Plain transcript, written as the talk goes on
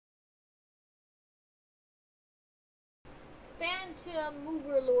to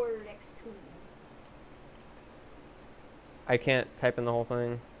mover lord X2. I can't type in the whole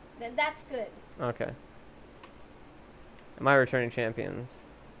thing. Then that's good. Okay. My returning champions.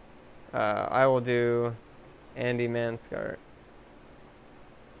 I will do Andy Manscart.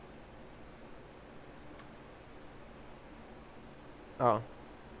 Oh.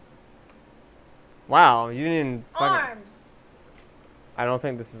 Wow, you didn't even fucking... Arms. I don't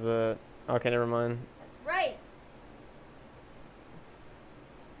think this is a... Okay, never mind. That's right.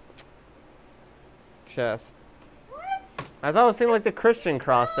 Chest. What? I thought it was something like the Christian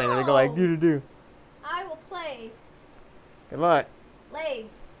cross thing, where they go like, do. I will play Good luck. legs.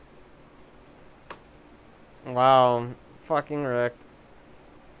 Wow, fucking wrecked.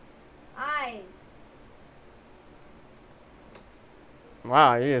 Eyes.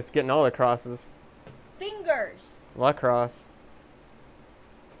 Wow, you're just getting all the crosses. Fingers. Luck cross.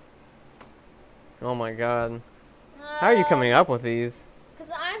 Oh my god. How are you coming up with these?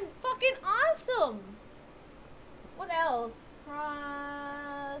 Because I'm fucking awesome. What else?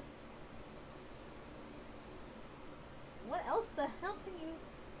 Cross. What else the hell can you...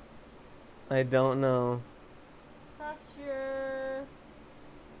 I don't know. Cross your...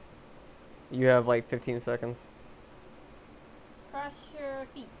 You have like 15 seconds. Cross your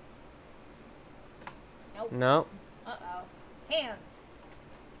feet. Nope. No. Uh-oh. Hands.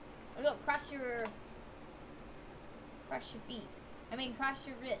 Oh, no, cross your feet. I mean, cross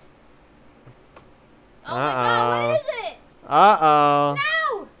your wrists. Oh my god, what is it? Uh-oh.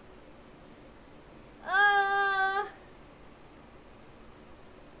 No!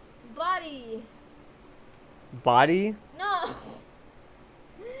 Body. Body? No.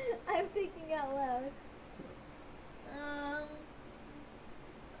 I'm thinking out loud.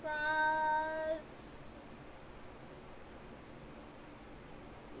 Cross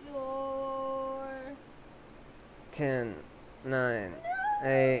your... 10, 9,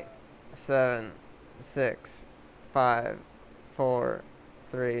 8, 7, 6, 5, 4,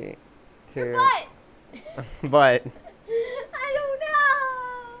 3, 2. Your butt. But. I don't know.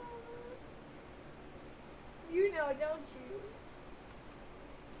 You know, don't you?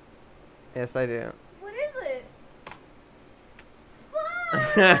 Yes, I do. What is it?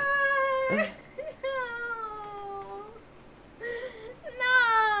 Fuck! No!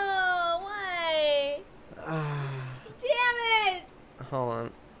 No! Why? Damn it! Hold on.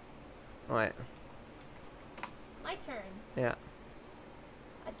 Wait. My turn. Yeah.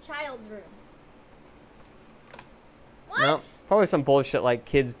 A child's room. What? No. Probably some bullshit like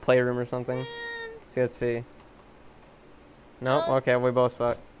kids' playroom or something. So let's see. No. No. Okay, we both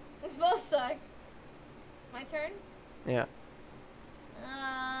suck. We both suck. My turn? Yeah.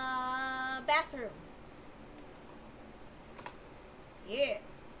 Bathroom. Yeah.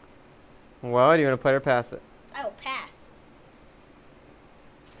 Well, do you want to play or pass it? I will pass.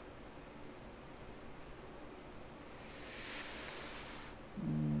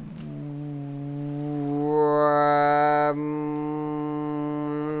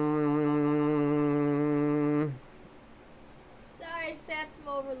 Sorry, Phantom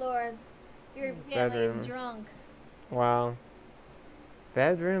Overlord. Your family is drunk. Wow.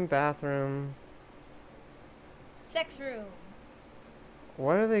 Bedroom, bathroom. Sex room.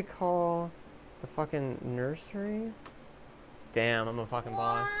 What do they call the fucking nursery? Damn, I'm a fucking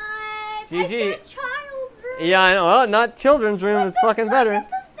boss. What? GG. I said child's room. Yeah, I know. Well, not children's room. It's fucking better. It's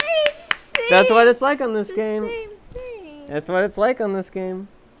the same thing. That's what it's like on this It's game. the same thing. That's what it's like on this game.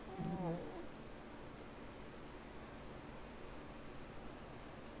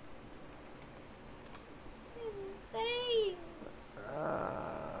 Insane.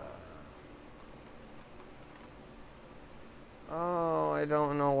 Oh, I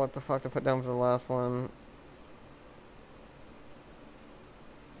don't know what the fuck to put down for the last one.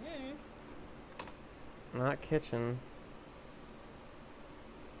 Not kitchen.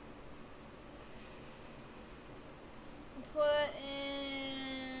 Put in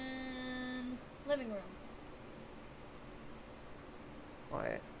living room.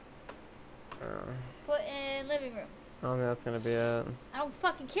 Wait. Put in living room. Oh, that's gonna be it. I don't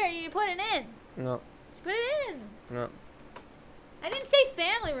fucking care. You need to put it in. No. Just put it in. No. I didn't say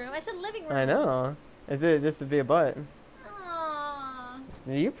family room. I said living room. I know. Is it just to be a butt? Aww.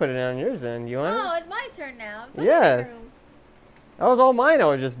 You put it on yours then. You want Oh, it? it's my turn now. Put Yes. living room. That was all mine I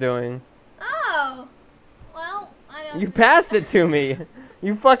was just doing. Oh. Well, I don't. You passed it to me.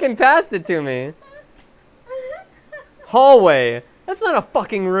 You fucking passed it to me. Hallway. That's not a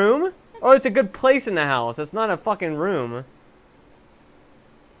fucking room. Oh, it's a good place in the house. That's not a fucking room.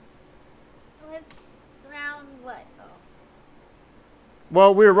 Let's round what? Oh.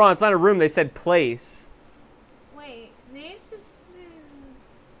 Well, we were wrong. It's not a room. They said place. Wait. Names of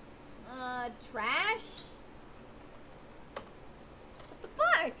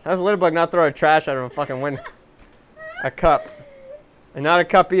How's a litter bug not throw a trash out of a fucking window? A cup. And not a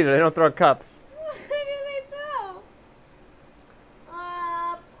cup either. They don't throw cups. What do they throw?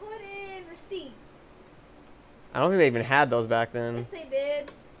 Put in receipt. I don't think they even had those back then. Yes, they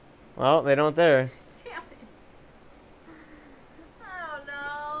did. Well, they don't there. Damn it. I don't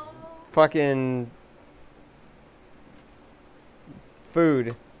know. Fucking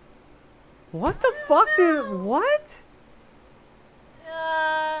food. What the fuck, dude? What?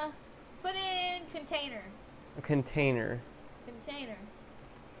 Put in container. A container. Container.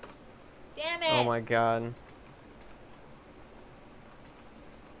 Damn it. Oh my god. Uh,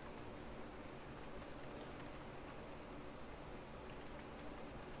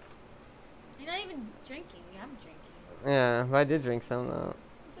 You're not even drinking. I'm drinking. Yeah, but I did drink some though.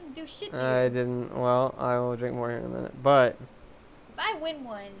 You didn't do shit to you. I didn't. Well, I will drink more here in a minute. But If I win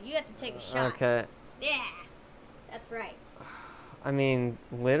one, you have to take a shot. okay. Yeah. That's right. I mean,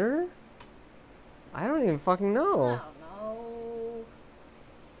 litter? I don't even fucking I know. don't know.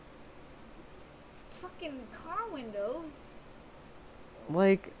 Fucking car windows.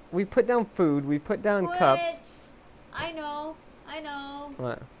 Like, we put down food, we put down cups. I know. I know.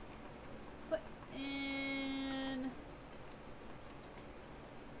 What? Put in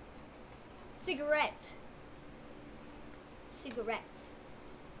cigarette. Cigarette.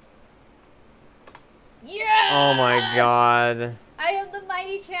 Yeah. Oh my god. I am the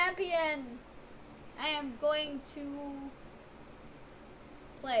mighty champion. I am going to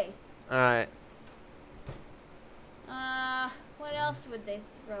play. Alright. What else would they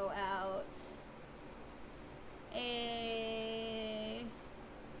throw out? A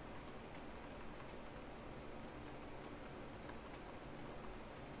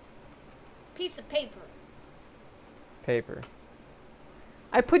piece of paper. Paper.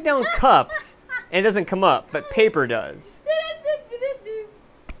 I put down cups, and it doesn't come up, but paper does.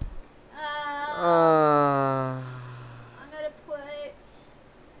 I'm gonna put.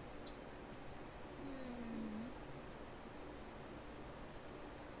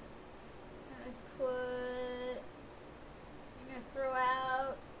 I'm gonna throw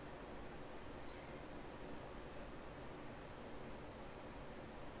out.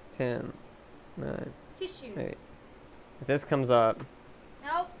 Ten, 9, Tissues. 8. If this comes up.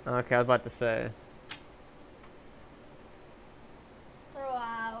 Nope. Okay, I was about to say. Throw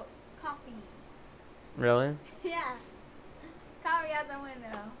out coffee. Really? Yeah. Coffee out the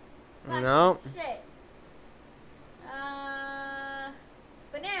window. Fucking Nope. Shit.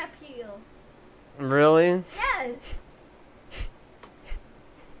 Banana peel. Really? Yes.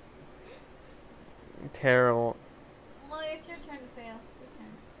 Terrible. Well, it's your turn to fail. Your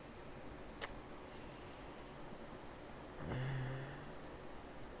turn.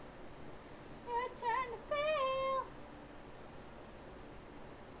 Your turn to fail.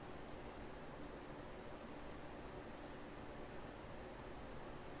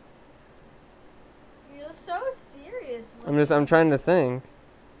 You're so serious. I'm trying to think.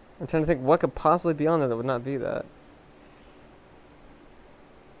 I'm trying to think what could possibly be on there that would not be that.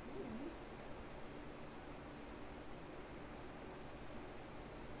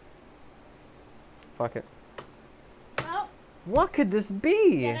 Fuck it. Nope. What could this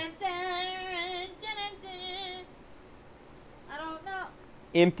be? I don't know.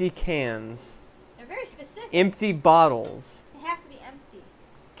 Empty cans. They're very specific. Empty bottles. They have to be empty.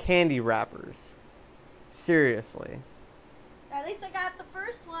 Candy wrappers. Seriously. At least I got the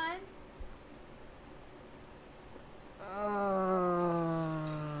first one.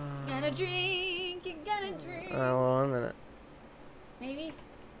 Gonna drink, you're gonna drink. Alright, well, 1 minute. Maybe.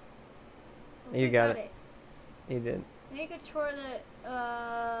 You got it. You did. Maybe you could chore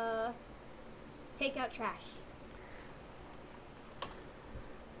the, take out trash.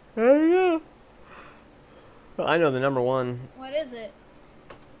 There you go. Well, I know the number one. What is it?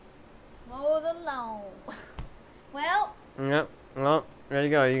 Mow the lawn. Well. Yep. Well, there you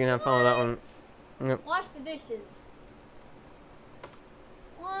go. You can have fun with that one. Yep. Wash the dishes.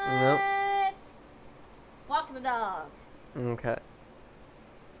 What? Nope. Walk the dog. Okay.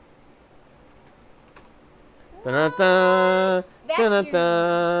 Da-da-da,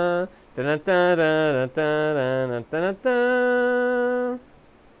 da-da-da, da-da-da, da-da-da, da-da-da.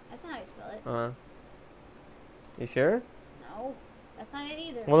 That's not how you spell it. You sure? No, that's not it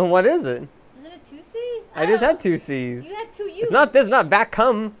either. Well, then what is it? Isn't it 2C? I just had 2 C's. You had 2 U's. It's not this, not back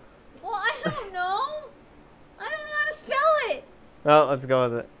come. Well, I don't know. I don't know how to spell it. Well, let's go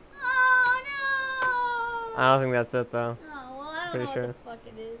with it. Oh, no. I don't think that's it, though. Oh, well, I don't Pretty know sure. what the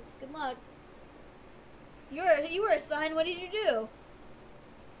fuck it is. Good luck. You were assigned. What did you do?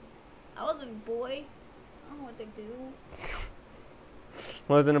 I wasn't a boy. I don't know what to do.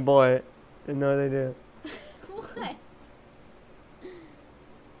 Wasn't a boy. Didn't know they do. What?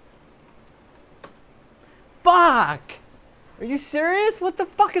 Fuck! Are you serious? What the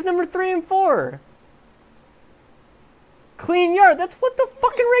fuck is number 3 and 4? Clean yard. That's what the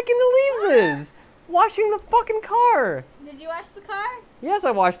fucking raking the leaves is. Washing the fucking car. Did you wash the car? Yes,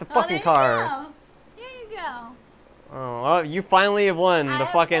 I washed the fucking car. There you go. Oh, well, you finally have won the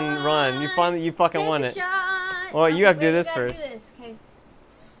fucking run. You fucking won it. Shot. Well, you have to do this gotta first. Do this. Okay.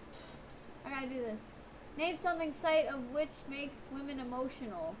 I gotta do this. Name something sight of which makes women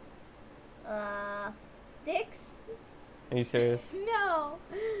emotional. Dicks? Are you serious? No.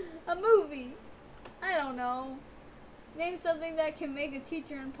 A movie. I don't know. Name something that can make a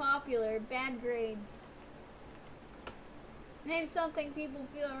teacher unpopular. Bad grades. Name something people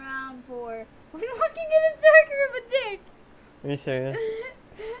feel around for. When looking at a darker of a dick. Are you serious?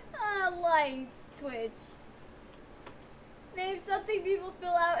 Light switch. Name something people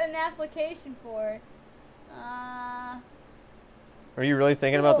fill out an application for. Are you really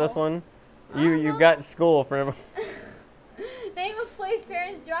thinking about this one? You got school for. Name a place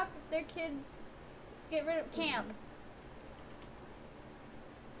parents drop their kids. Get rid of camp.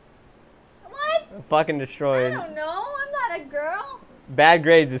 What? Fucking destroyed. I don't know. I'm not a girl. Bad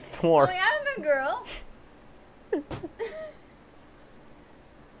grades is 4. Oh, yeah, I'm a girl.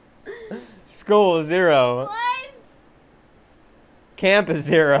 School is 0. What? Camp is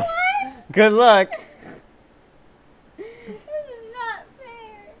 0. What? Good luck. This is not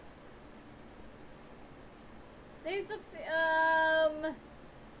fair. There's something.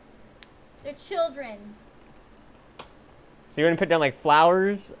 They're children. So you're gonna put down like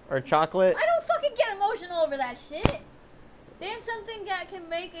flowers or chocolate? I don't fucking get emotional over that shit. Name something that can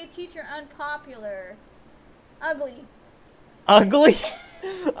make a teacher unpopular. Ugly. Ugly?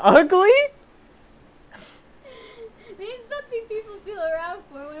 Ugly? Name something people feel around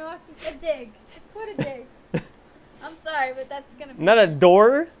for when walking a dig. Just put a dig. I'm sorry, but that's gonna be. Not a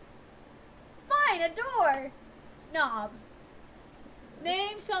door? Fine, a door. Knob.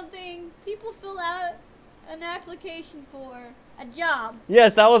 Name something people fill out an application for. A job.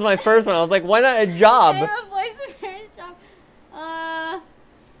 Yes, that was my first one. I was like, why not a job? Name a place of parents' job. A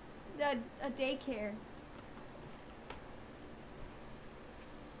daycare.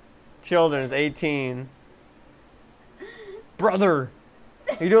 Children's 18. Brother.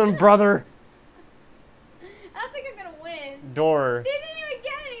 How you doing, brother? I don't think I'm gonna win. Door. She didn't even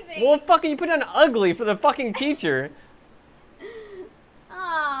get anything. Well, fucking you put down ugly for the fucking teacher.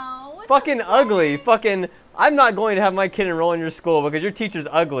 Oh, what Fucking the ugly. fuck? Fucking, I'm not going to have my kid enroll in your school because your teacher's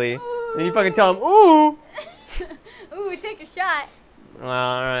ugly. Ooh. And you fucking tell him, ooh. Ooh, take a shot. Well,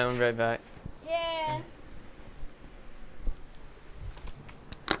 alright, I'll be right back. Yeah.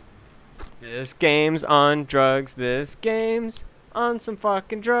 This game's on drugs. This game's on some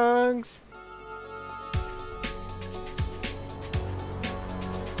fucking drugs.